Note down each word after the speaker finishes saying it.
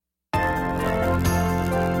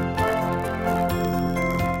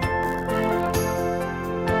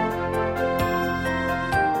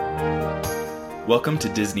Welcome to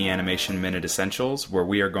Disney Animation Minute Essentials, where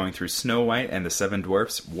we are going through Snow White and the Seven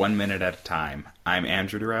Dwarfs 1 minute at a time. I'm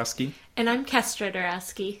Andrew Dorowski. And I'm Kestra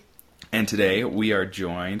Dorowski. And today we are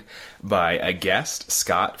joined by a guest,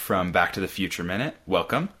 Scott from Back to the Future Minute.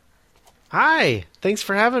 Welcome. Hi, thanks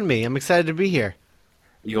for having me. I'm excited to be here.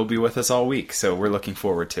 You'll be with us all week, so we're looking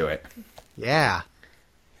forward to it. Yeah.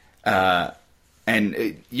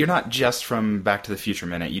 And you're not just from Back to the Future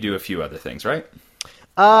Minute. You do a few other things, right?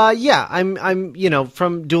 Yeah, I'm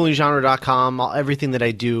from duelinggenre.com. Everything that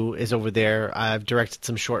I do is over there. I've directed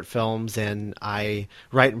some short films, and I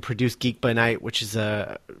write and produce Geek by Night, which is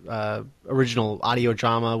a original audio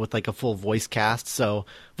drama with like a full voice cast. So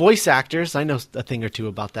voice actors, I know a thing or two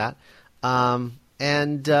about that. Yeah,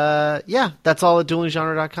 that's all at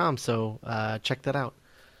duelinggenre.com. So check that out.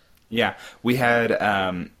 Yeah, we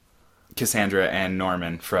had Cassandra and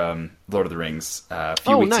Norman from Lord of the Rings a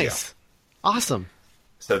few weeks ago. Awesome.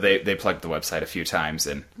 So they plugged the website a few times,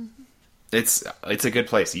 and it's a good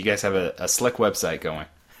place. You guys have a slick website going.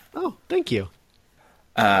 Oh, thank you.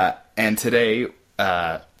 And today,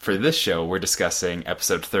 for this show, we're discussing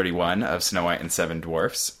episode 31 of Snow White and Seven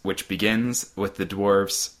Dwarfs, which begins with the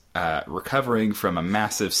dwarfs recovering from a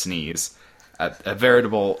massive sneeze, a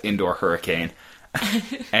veritable indoor hurricane,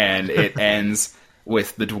 and it ends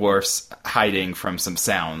with the dwarfs hiding from some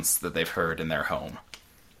sounds that they've heard in their home.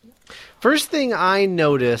 First thing I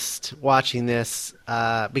noticed watching this,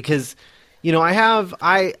 because,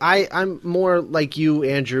 I'm more like you,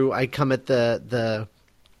 Andrew. I come at the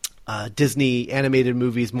Disney animated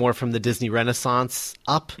movies more from the Disney Renaissance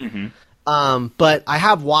up. Mm-hmm. But I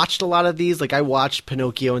have watched a lot of these. Like I watched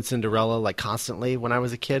Pinocchio and Cinderella like constantly when I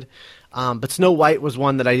was a kid. But Snow White was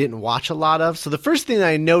one that I didn't watch a lot of. So the first thing that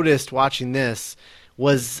I noticed watching this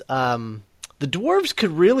was the dwarves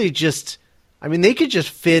could really just... I mean, they could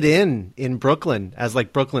just fit in Brooklyn as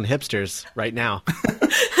like Brooklyn hipsters right now.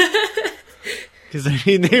 Because I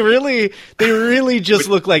mean, they really just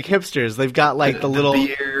look like hipsters. They've got like the little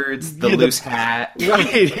beards, the loose hat,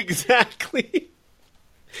 right? Exactly.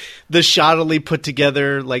 The shoddily put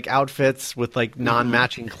together like outfits with like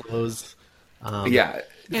non-matching clothes.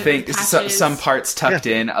 Some parts tucked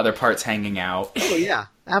in, other parts hanging out. Oh yeah,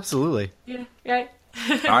 absolutely. Yeah, right.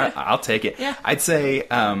 All right, I'll take it. Yeah. I'd say.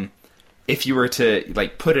 If you were to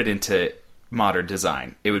like put it into modern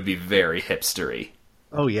design, it would be very hipstery.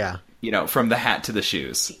 Oh yeah, from the hat to the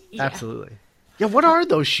shoes. Yeah. Absolutely. Yeah, what are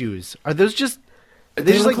those shoes? Are those just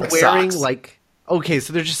they just look like socks. wearing like okay,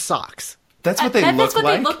 so they're just socks. That's what they look That's what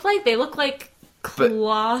like. they look like. They look like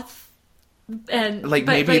cloth, and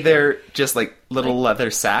maybe they're just like little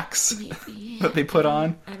leather sacks that they put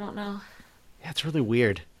on. I don't know. Yeah, it's really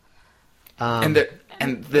weird.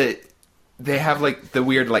 They have like the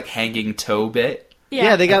weird like hanging toe bit.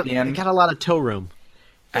 Yeah, they got a lot of toe room.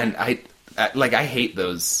 And I hate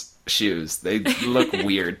those shoes. They look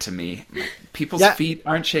weird to me. People's feet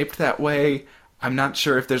aren't shaped that way. I'm not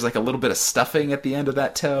sure if there's like a little bit of stuffing at the end of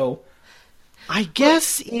that toe. I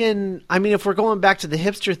guess if we're going back to the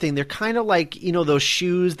hipster thing, they're kind of like, those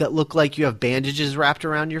shoes that look like you have bandages wrapped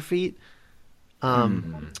around your feet. What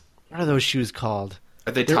are those shoes called?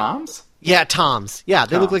 Are they Toms? Yeah, Toms. Yeah,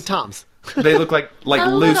 they look like Toms. They look like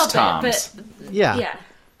loose Toms. But, yeah.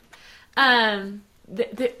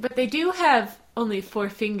 But they do have only 4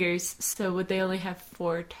 fingers, so would they only have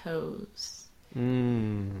 4 toes?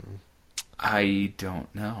 I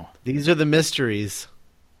don't know. These are the mysteries.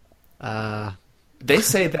 They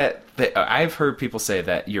say that I've heard people say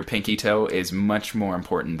that your pinky toe is much more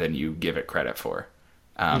important than you give it credit for.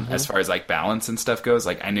 As far as like balance and stuff goes,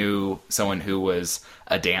 like I knew someone who was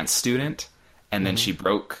a dance student, and then she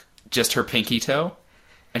broke just her pinky toe,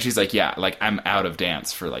 and she's like, yeah, like I'm out of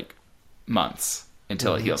dance for like months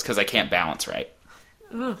until it heals because I can't balance right.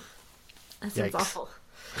 Ugh, that sounds awful.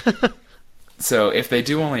 So if they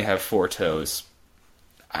do only have 4 toes,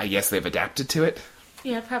 I guess they've adapted to it.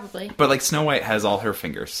 Yeah, probably. But like Snow White has all her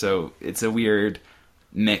fingers, so it's a weird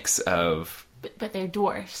mix of. But they're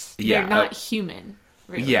dwarfs. Yeah, they're not human.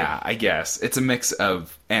 Really. Yeah, I guess it's a mix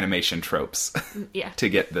of animation tropes. Yeah. To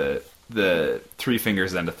get the 3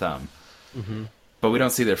 fingers and a thumb. Mm-hmm. But we don't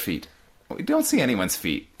see their feet. We don't see anyone's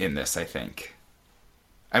feet in this, I think.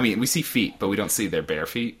 I mean, we see feet, but we don't see their bare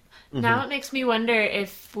feet. Mm-hmm. Now it makes me wonder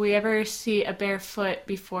if we ever see a bare foot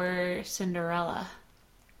before Cinderella.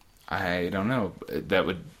 I don't know. That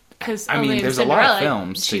would... Because there's a lot of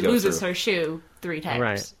films to go through. She loses her shoe 3 times.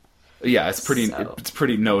 Right. Yeah, it's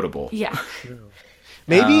pretty notable. Yeah.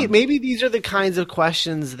 Maybe these are the kinds of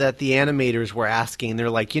questions that the animators were asking. They're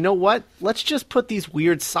like, you know what? Let's just put these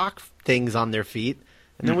weird sock things on their feet,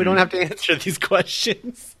 and then we don't have to answer these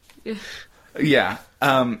questions. Yeah. Yeah.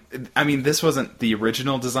 I mean, this wasn't the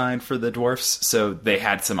original design for the dwarfs, so they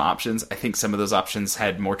had some options. I think some of those options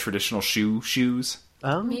had more traditional shoes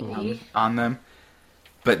Oh, Maybe. on them.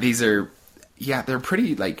 But these are, yeah, they're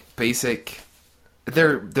pretty, like, basic.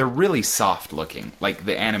 They're really soft looking. Like,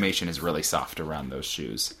 the animation is really soft around those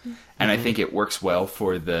shoes. And I think it works well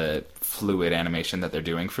for the fluid animation that they're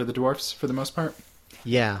doing for the dwarfs, for the most part.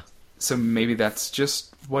 yeah. So maybe that's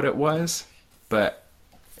just what it was. But,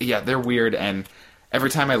 yeah, they're weird, and every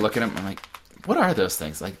time I look at them, I'm like, what are those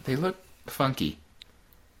things? Like, they look funky.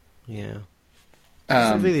 Yeah.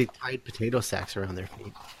 Something they tied potato sacks around their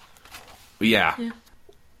feet. Yeah.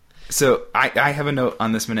 So I have a note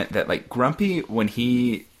on this minute that, like, Grumpy, when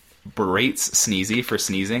he berates Sneezy for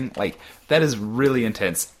sneezing, like, that is really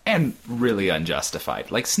intense and really unjustified.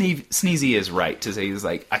 Like, Sneezy is right to say, he's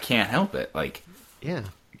like, I can't help it. Like, Yeah.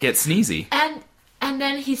 get Sneezy. And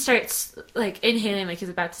then he starts, like, inhaling like he's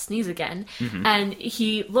about to sneeze again. And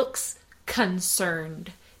he looks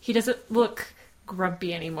concerned. He doesn't look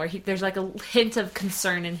grumpy anymore. There's, like, a hint of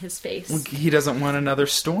concern in his face. He doesn't want another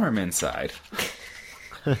storm inside.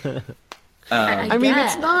 I mean,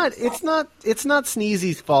 guess. it's not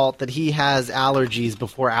Sneezy's fault that he has allergies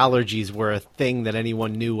before allergies were a thing that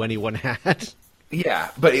anyone knew anyone had.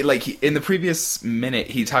 Yeah, but in the previous minute,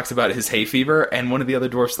 he talks about his hay fever, and one of the other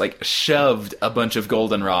dwarfs, like, shoved a bunch of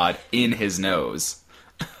goldenrod in his nose.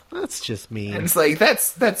 That's just mean. And it's like,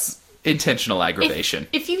 that's intentional aggravation.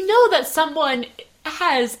 If you know that someone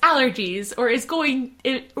has allergies or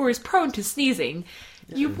is prone to sneezing,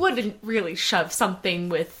 you wouldn't really shove something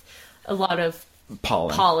with a lot of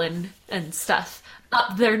pollen and stuff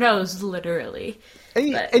up their nose, literally.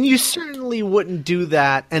 And you certainly wouldn't do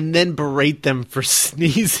that and then berate them for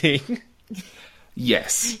sneezing.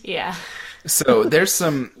 Yes. Yeah. So there's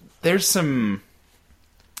some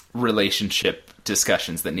relationship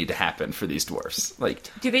discussions that need to happen for these dwarfs. Like,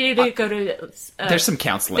 Do they need to go to there's some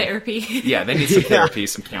counseling. therapy? Yeah, they need some therapy,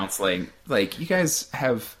 some counseling. Like, you guys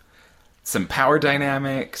have some power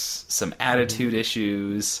dynamics, some attitude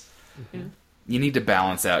issues. You need to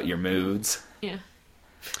balance out your moods. Yeah.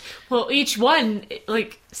 Well, each one,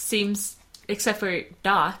 like, seems, except for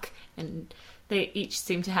Doc, and they each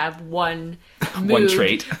seem to have one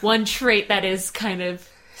mood, one trait that is kind of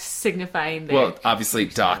signifying their... Well, obviously,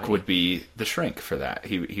 Doc would be the shrink for that.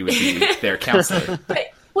 He would be their counselor.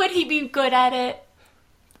 But would he be good at it?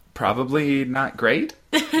 Probably not great.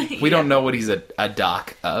 We don't know what he's a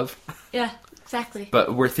doc of. Yeah, exactly.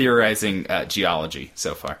 But we're theorizing geology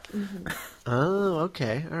so far. Oh,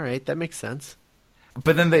 okay. All right. That makes sense.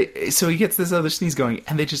 But then so he gets this other sneeze going,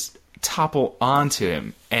 and they just topple onto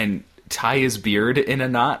him and tie his beard in a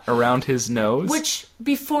knot around his nose. Which,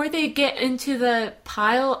 before they get into the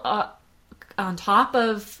pile on top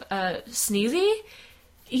of Sneezy,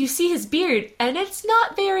 you see his beard, and it's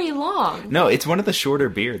not very long. No, it's one of the shorter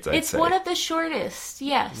beards, I'd say. It's one of the shortest,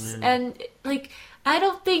 yes. And, like, I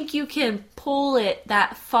don't think you can pull it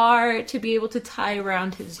that far to be able to tie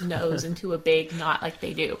around his nose into a big knot like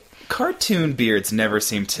they do. Cartoon beards never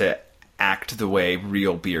seem to act the way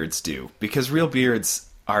real beards do, because real beards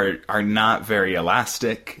are not very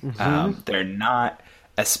elastic. They're not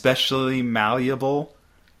especially malleable.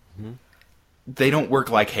 They don't work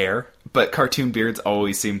like hair, but cartoon beards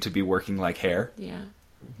always seem to be working like hair. Yeah,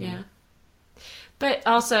 yeah. But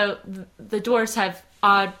also, the dwarves have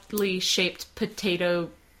oddly shaped,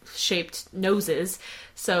 potato-shaped noses,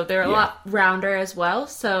 so they're a lot rounder as well,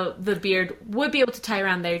 so the beard would be able to tie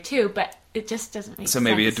around there too, but it just doesn't make sense. So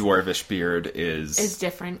maybe a dwarvish beard is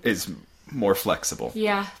different. Is more flexible.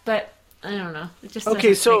 Yeah, but I don't know. It just Okay,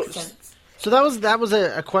 doesn't make sense. So that was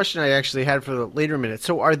a question I actually had for the later minute.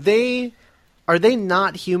 So are they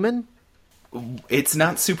not human? It's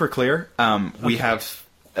not super clear. We have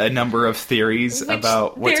a number of theories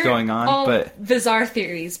about what's They're going on, all but bizarre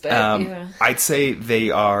theories. But yeah. I'd say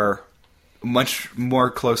they are much more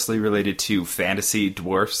closely related to fantasy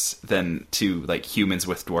dwarfs than to, like, humans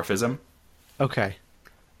with dwarfism. Okay.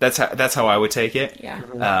 That's how I would take it.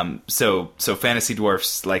 Yeah. So fantasy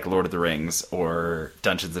dwarfs like Lord of the Rings or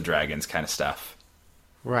Dungeons and Dragons kind of stuff.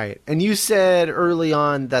 Right. And you said early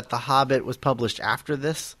on that The Hobbit was published after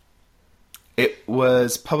this? It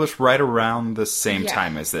was published right around the same Yeah.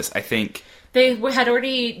 time as this. I think They had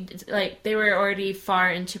already, they were already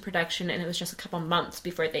far into production, and it was just a couple months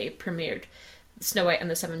before they premiered Snow White and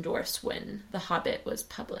the Seven Dwarfs when The Hobbit was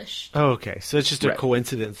published. Oh, okay. So it's just a Right.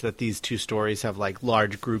 coincidence that these two stories have, like,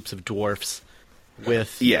 large groups of dwarfs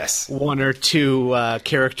with yes. one or two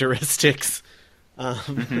characteristics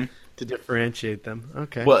to differentiate them.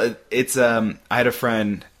 Okay. Well, it's I had a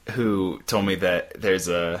friend who told me that there's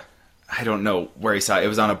a I don't know where he saw it. It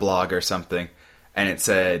was on a blog or something, and it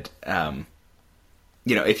said,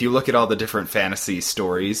 if you look at all the different fantasy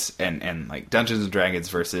stories and like Dungeons and Dragons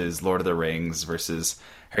versus Lord of the Rings versus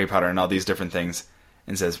Harry Potter and all these different things,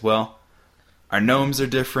 and says, well, our gnomes are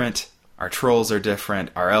different, our trolls are different,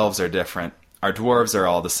 our elves are different, our dwarves are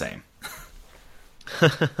all the same.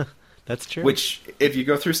 That's true. Which, if you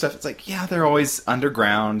go through stuff, it's like, yeah, they're always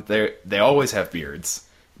underground. They always have beards.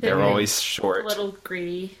 They're always short. A little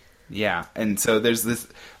greedy. Yeah, and so there's this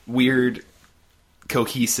weird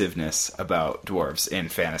cohesiveness about dwarves in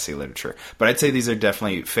fantasy literature. But I'd say these are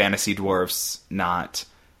definitely fantasy dwarves, not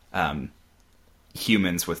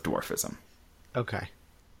humans with dwarfism. Okay.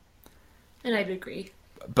 And I'd agree.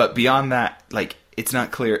 But beyond that, like, it's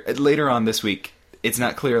not clear. Later on this week, it's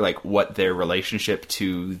not clear, like, what their relationship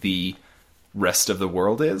to the rest of the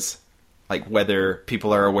world is. Like, whether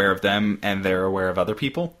people are aware of them and they're aware of other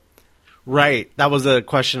people. Right. That was a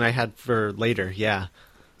question I had for later, yeah.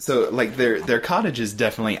 So, like, their cottage is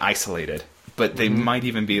definitely isolated, but they might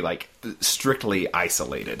even be, like, strictly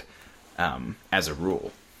isolated, as a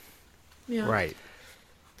rule. Yeah. Right.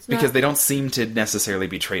 Because they don't seem to necessarily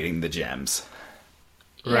be trading the gems.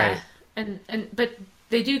 Yeah. Right. But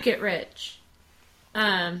they do get rich.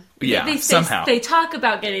 Somehow. They talk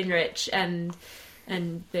about getting rich and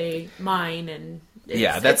they mine and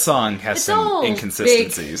That song has some all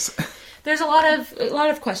inconsistencies. There's a lot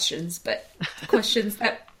of questions, but questions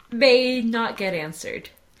that may not get answered.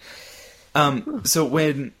 So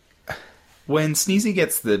when Sneezy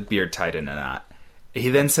gets the beard tied in a knot, he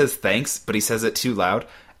then says thanks, but he says it too loud.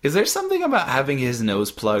 Is there something about having his nose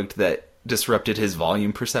plugged that disrupted his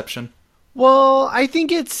volume perception? Well, I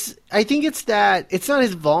think it's that it's not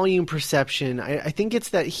his volume perception. I think it's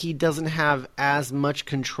that he doesn't have as much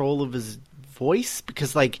control of his voice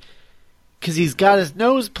because he's got his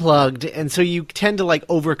nose plugged, and so you tend to like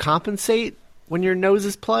overcompensate when your nose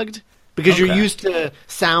is plugged because you're used to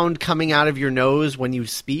sound coming out of your nose when you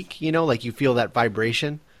speak. Like you feel that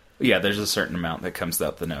vibration. Yeah, there's a certain amount that comes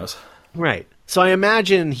out the nose. Right. So I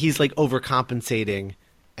imagine he's like overcompensating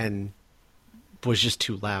and was just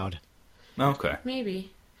too loud. Okay.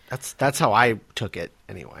 Maybe. That's how I took it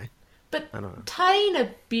anyway. But I don't know. tying a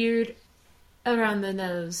beard around the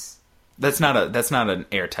nose. That's not an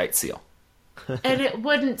airtight seal. And it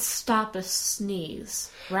wouldn't stop a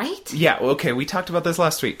sneeze, right? Yeah, okay, we talked about this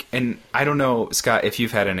last week, and I don't know, Scott, if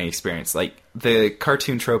you've had any experience, like, the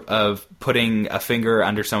cartoon trope of putting a finger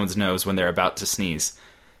under someone's nose when they're about to sneeze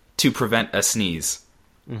to prevent a sneeze.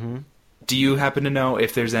 Mm-hmm. Do you happen to know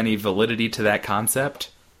if there's any validity to that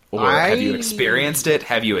concept? Or have you experienced it?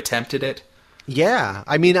 Have you attempted it? Yeah,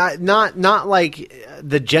 I mean, not like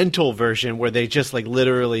the gentle version where they just like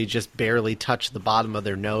literally just barely touch the bottom of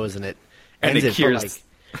their nose and it ends it. Cures.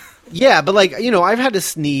 Like, yeah, but like I've had to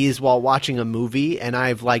sneeze while watching a movie, and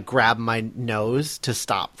I've like grabbed my nose to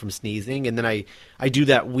stop from sneezing, and then I do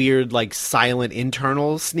that weird like silent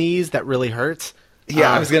internal sneeze that really hurts.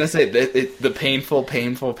 Yeah, I was gonna say the painful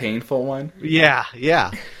one. Yeah.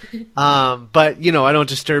 But I don't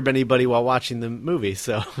disturb anybody while watching the movie,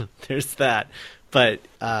 so there's that. But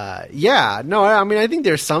no, I mean I think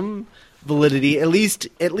there's some validity. At least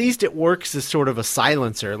it works as sort of a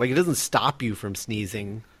silencer. Like it doesn't stop you from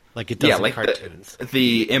sneezing like it does in cartoons.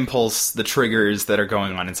 The impulse, the triggers that are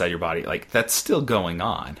going on inside your body, like that's still going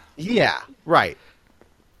on. Yeah, right.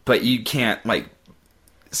 But you can't like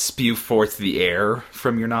spew forth the air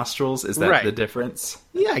from your nostrils. Is that the difference?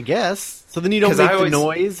 Yeah, I guess. So then you don't make the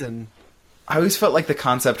noise. And I always felt like the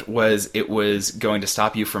concept was it was going to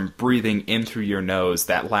stop you from breathing in through your nose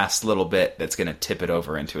that last little bit that's going to tip it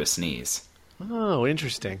over into a sneeze. Oh,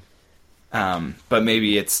 interesting. But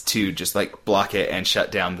maybe it's to just like block it and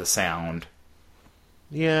shut down the sound.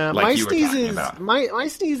 Yeah, like my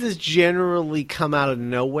sneezes generally come out of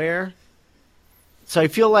nowhere. So I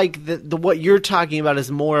feel like the what you're talking about is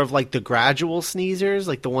more of like the gradual sneezers,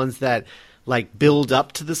 like the ones that like build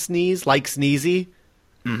up to the sneeze, like Sneezy.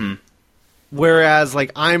 Mm-hmm. Whereas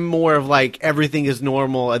like I'm more of like everything is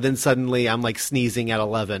normal, and then suddenly I'm like sneezing at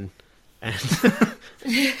 11,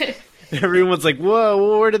 and everyone's like,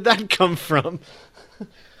 "Whoa, where did that come from?"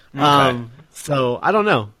 Okay. So I don't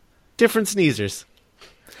know, different sneezers.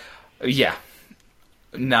 Yeah,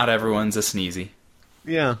 not everyone's a Sneezy.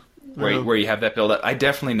 Yeah. Where you have that build up. I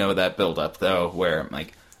definitely know that build up though, where I'm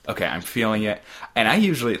like, okay, I'm feeling it, and I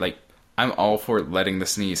usually like I'm all for letting the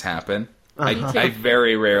sneeze happen. I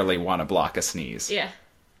very rarely want to block a sneeze. Yeah.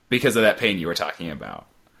 Because of that pain you were talking about.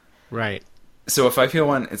 Right. So if I feel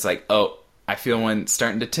one, it's like, oh, I feel one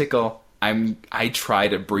starting to tickle. I try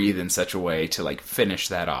to breathe in such a way to like finish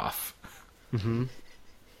that off. Mm-hmm.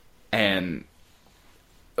 And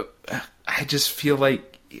I just feel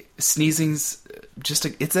like sneezing's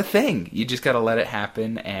it's a thing. You just got to let it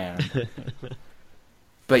happen. And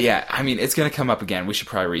but yeah, I mean, it's going to come up again. We should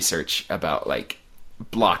probably research about like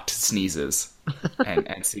blocked sneezes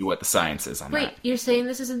and see what the science is on Wait, that. you're saying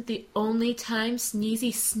this isn't the only time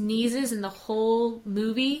Sneezy sneezes in the whole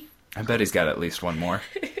movie? I bet he's got at least one more.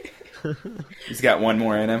 He's got one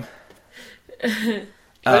more in him.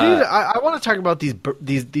 I want to talk about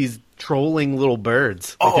these trolling little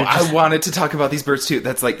birds. Like, Oh, I wanted to talk about these birds too.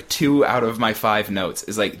 That's like 2 out of my 5 notes.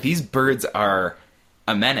 Is like these birds are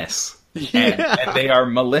a menace, and they are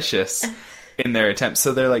malicious in their attempts.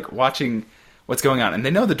 So they're like watching what's going on, and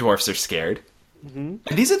they know the dwarfs are scared. Mm-hmm.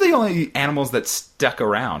 And these are the only animals that stuck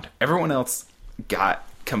around. Everyone else got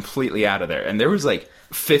completely out of there, and there was like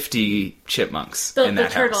 50 chipmunks in that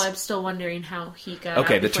the turtle, house. I'm still wondering how he got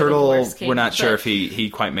Okay, out the before turtle, dwarves came, we're not sure but- if he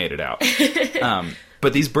quite made it out.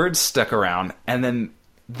 But these birds stuck around, and then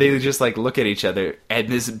they just like look at each other, and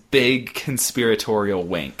this big conspiratorial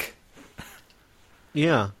wink.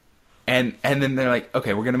 yeah. And then they're like,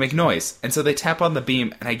 okay, we're going to make noise. And so they tap on the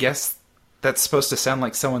beam, and I guess that's supposed to sound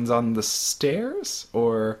like someone's on the stairs?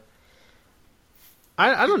 Or...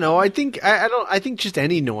 I don't know. I think I think just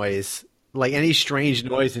any noise, like any strange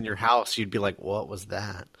noise in your house, you'd be like, "What was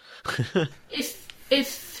that?"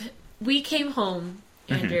 If we came home,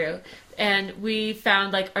 Andrew, and we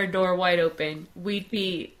found like our door wide open, we'd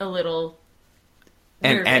be a little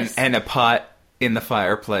nervous. and a pot in the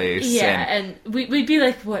fireplace. Yeah, and we'd be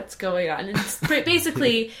like, what's going on? And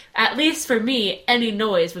basically, at least for me, any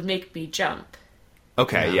noise would make me jump.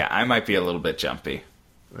 Okay, yeah, I might be a little bit jumpy.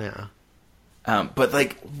 Yeah. But,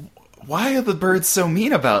 like, why are the birds so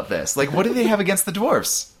mean about this? Like, what do they have against the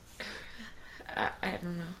dwarfs? I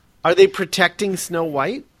don't know. Are they protecting Snow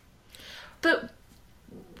White? But,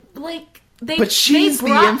 like, But she's the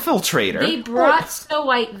infiltrator. They brought Snow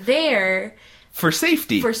White there For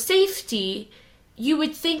safety. for safety. You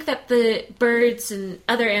would think that the birds and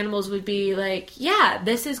other animals would be like, yeah,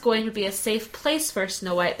 this is going to be a safe place for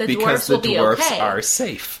Snow White. The because dwarfs the will be dwarfs okay. are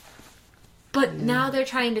safe. But now they're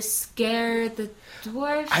trying to scare the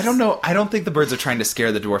dwarfs. I don't know. I don't think the birds are trying to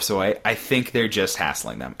scare the dwarfs away. I think they're just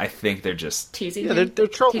hassling them. I think they're just... Teasing Yeah, them? they're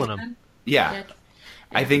trolling Teasing them. Yeah.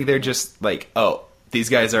 I think they're just like, oh, these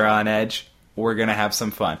guys are on edge. We're going to have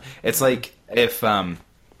some fun. It's like if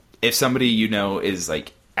somebody you know is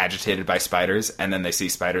like agitated by spiders and then they see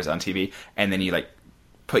spiders on TV and then you like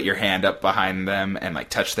put your hand up behind them and like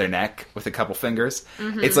touch their neck with a couple fingers.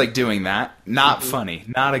 Mm-hmm. It's like doing that. Not funny.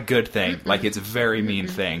 Not a good thing. Mm-mm. Like it's a very mean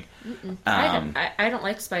thing. I don't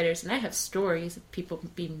like spiders, and I have stories of people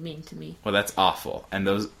being mean to me. Well, that's awful. And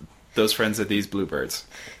those friends are these bluebirds.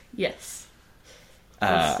 Yes.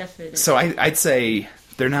 So I'd say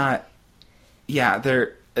they're not. Yeah,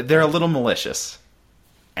 they're a little malicious,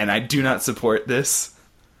 and I do not support this.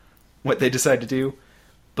 What they decide to do,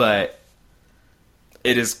 but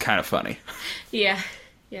it is kind of funny. Yeah.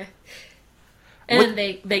 And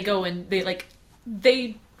they go and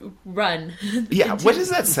they run. Yeah, what is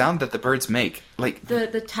that sound that the birds make? Like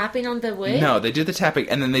the tapping on the wood? No, they do the tapping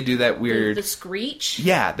and then they do that weird the screech?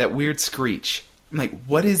 Yeah, that weird screech. I'm like,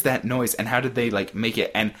 what is that noise and how did they like make it?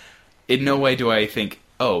 And in no way do I think,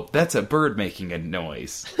 oh, that's a bird making a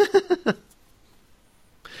noise.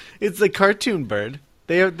 It's a cartoon bird.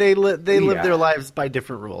 They live their lives by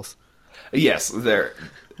different rules. Yes,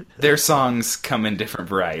 their songs come in different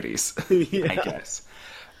varieties, I guess.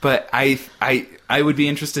 But I would be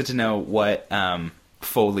interested to know what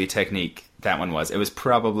Foley technique that one was. It was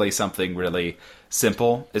probably something really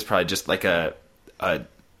simple. It's probably just like a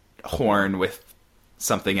horn with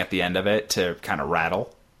something at the end of it to kind of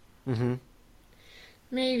rattle. Mm-hmm.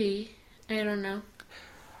 Maybe. I don't know.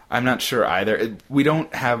 I'm not sure either. We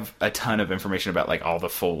don't have a ton of information about like all the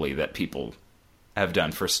Foley that people have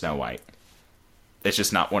done for Snow White. It's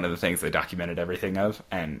just not one of the things they documented everything of,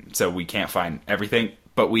 and so we can't find everything.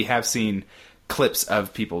 But we have seen clips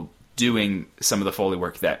of people doing some of the Foley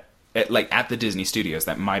work that, at the Disney Studios,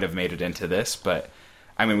 that might have made it into this. But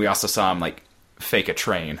I mean, we also saw them like fake a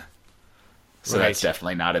train, so Right. that's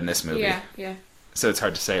definitely not in this movie. Yeah. So it's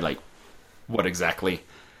hard to say like what exactly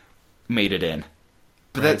made it in.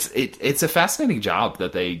 But Right. that's it. It's a fascinating job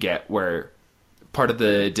that they get, where part of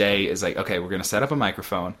the day is like, okay, we're going to set up a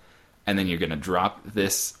microphone, and then you're going to drop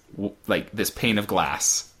this this pane of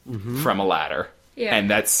glass from a ladder, and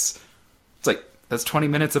that's 20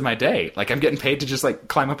 minutes of my day. Like I'm getting paid to just like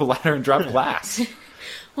climb up a ladder and drop glass.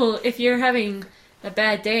 Well, if you're having a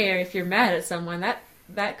bad day or if you're mad at someone,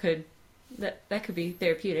 that could be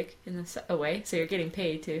therapeutic in a way. So you're getting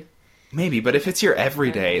paid too. Maybe, but if it's your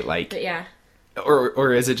everyday, like, But yeah.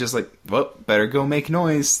 or is it just like, well, better go make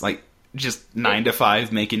noise, like just 9 to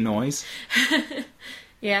 5 making noise?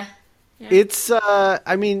 Yeah. It's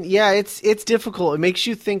I mean, yeah, it's difficult. It makes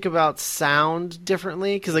you think about sound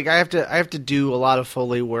differently because like I have to do a lot of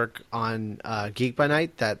Foley work on Geek by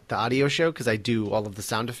Night, the audio show, because I do all of the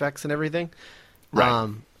sound effects and everything.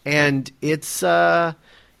 Right. And it's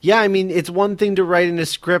yeah, I mean, it's one thing to write in a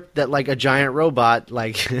script that like a giant robot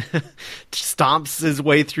like stomps his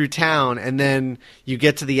way through town, and then you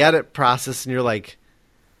get to the edit process and you're like,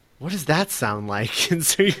 what does that sound like? And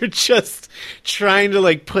so you're just trying to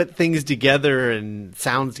like put things together and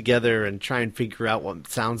sounds together and try and figure out what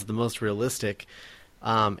sounds the most realistic.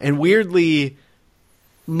 And weirdly,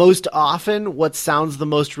 most often what sounds the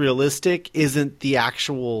most realistic isn't the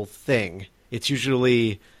actual thing. It's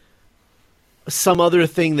usually some other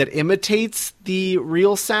thing that imitates the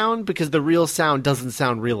real sound because the real sound doesn't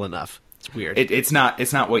sound real enough. It's weird. It's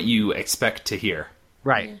not what you expect to hear.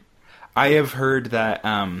 Right. Yeah. I have heard that,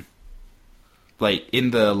 like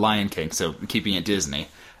in the Lion King, so keeping it Disney,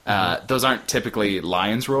 those aren't typically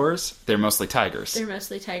lions' roars. They're mostly tigers. They're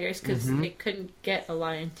mostly tigers because they couldn't get a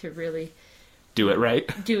lion to really Do it right.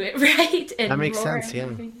 do it right. And That makes roar sense, and yeah.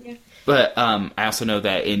 everything, yeah. But I also know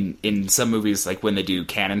that in some movies, like when they do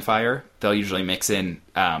cannon fire, they'll usually mix in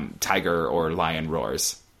tiger or lion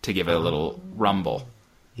roars to give it a little rumble.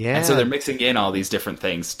 Yeah. And so they're mixing in all these different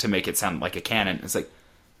things to make it sound like a cannon. It's like,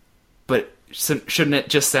 but shouldn't it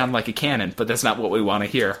just sound like a cannon? But that's not what we want to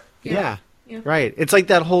hear. Yeah. Yeah. Right. It's like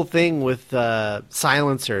that whole thing with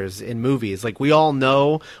silencers in movies. Like we all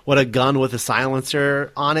know what a gun with a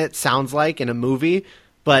silencer on it sounds like in a movie,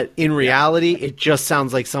 but in reality, it just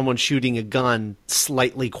sounds like someone shooting a gun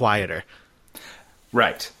slightly quieter.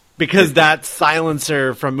 Right. Because that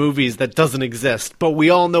silencer from movies that doesn't exist, but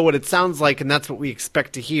we all know what it sounds like, and that's what we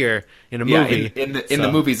expect to hear in a Yeah, movie. in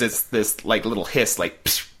the movies, it's this like little hiss, like,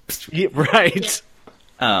 psh, psh. Yeah, right.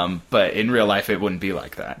 But in real life, it wouldn't be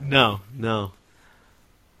like that. No.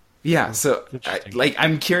 Yeah, so Interesting.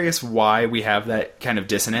 I'm curious why we have that kind of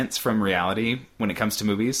dissonance from reality when it comes to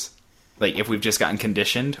movies. Like if we've just gotten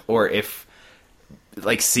conditioned, or if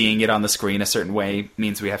like seeing it on the screen a certain way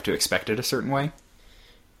means we have to expect it a certain way.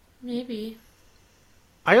 Maybe.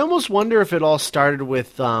 I almost wonder if it all started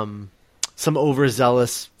with some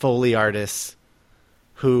overzealous Foley artists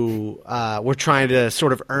who were trying to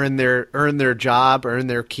sort of earn their job, earn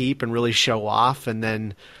their keep, and really show off, and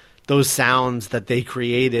then those sounds that they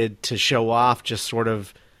created to show off just sort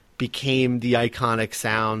of became the iconic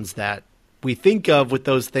sounds that we think of with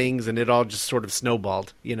those things, and it all just sort of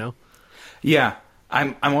snowballed, you know? Yeah,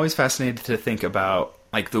 I'm always fascinated to think about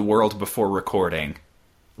like the world before recording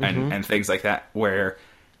and things like that, where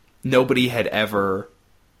nobody had ever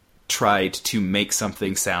tried to make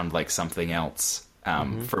something sound like something else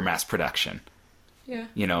for mass production. Yeah.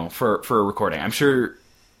 You know, for a recording. I'm sure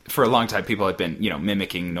for a long time people had been,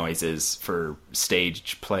 mimicking noises for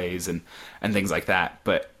stage plays and things like that.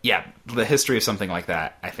 But yeah, the history of something like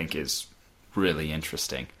that I think is really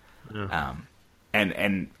interesting. Yeah.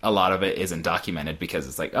 And a lot of it isn't documented because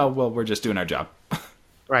it's like, oh, well, we're just doing our job.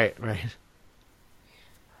 Right.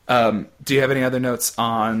 Do you have any other notes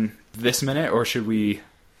on this minute, or should we...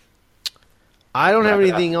 I don't have Wrap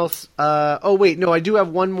it anything else. Oh, wait, no, I do have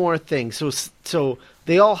one more thing. So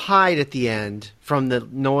they all hide at the end from the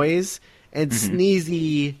noise, and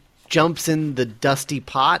Sneezy jumps in the dusty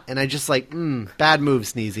pot, and I just like, bad move,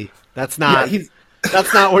 Sneezy. That's not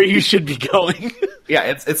that's not where you should be going. Yeah,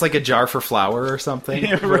 it's like a jar for flour or something.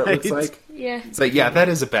 Yeah, what it right. looks like. Yeah. It's like, yeah, that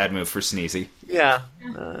is a bad move for Sneezy. Yeah.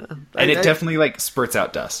 And it definitely, like, spurts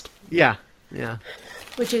out dust. Yeah.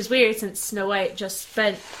 Which is weird since Snow White just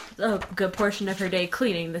spent a good portion of her day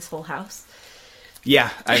cleaning this whole house.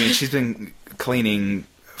 Yeah, I mean, she's been cleaning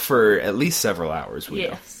for at least several hours, we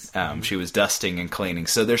Yes. know. She was dusting and cleaning,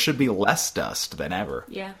 so there should be less dust than ever.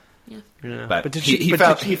 Yeah. But, did he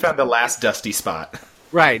found the last dusty spot.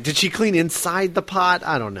 Right. Did she clean inside the pot?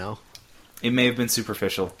 I don't know. It may have been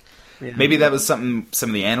superficial. Yeah. Maybe that was something some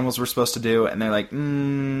of the animals were supposed to do, and they're like,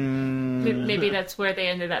 Maybe that's where they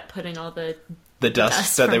ended up putting all the the dust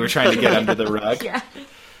dust that they from- were trying to get under the rug. yeah.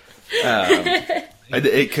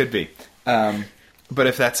 It could be. But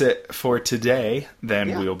if that's it for today, then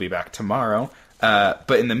Yeah. we will be back tomorrow.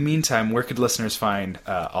 But in the meantime, where could listeners find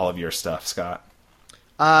all of your stuff, Scott?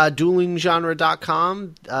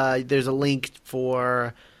 Duelinggenre.com. There's a link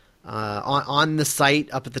for on the site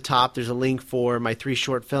up at the top. There's a link for my 3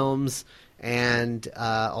 short films and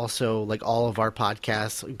also like all of our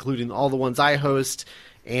podcasts, including all the ones I host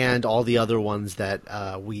and all the other ones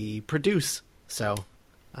that we produce. So,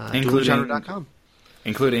 duelinggenre.com.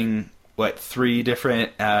 Including what, 3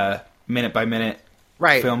 different minute by minute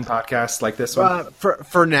Right. film podcast like this one?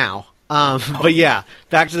 For now. But yeah,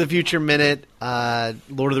 Back to the Future Minute,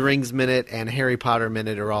 Lord of the Rings Minute, and Harry Potter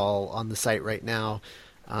Minute are all on the site right now.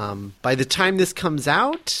 By the time this comes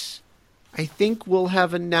out, I think we'll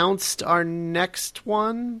have announced our next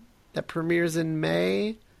one that premieres in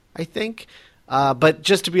May, I think. But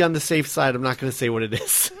just to be on the safe side, I'm not going to say what it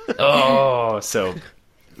is. Oh, so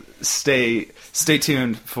stay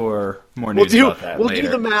tuned for more news about that We'll later. do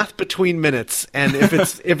the math between minutes, and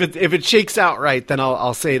if it shakes out right, then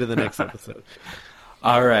I'll say it in the next episode.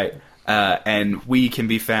 All right. And we can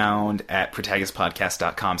be found at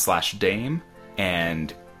protagonistpodcast.com/Dame.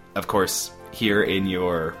 And, of course, here in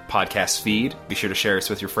your podcast feed, be sure to share us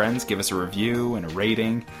with your friends, give us a review and a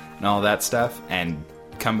rating and all that stuff. And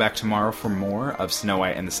come back tomorrow for more of Snow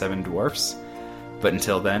White and the Seven Dwarfs. But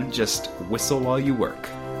until then, just whistle while you work.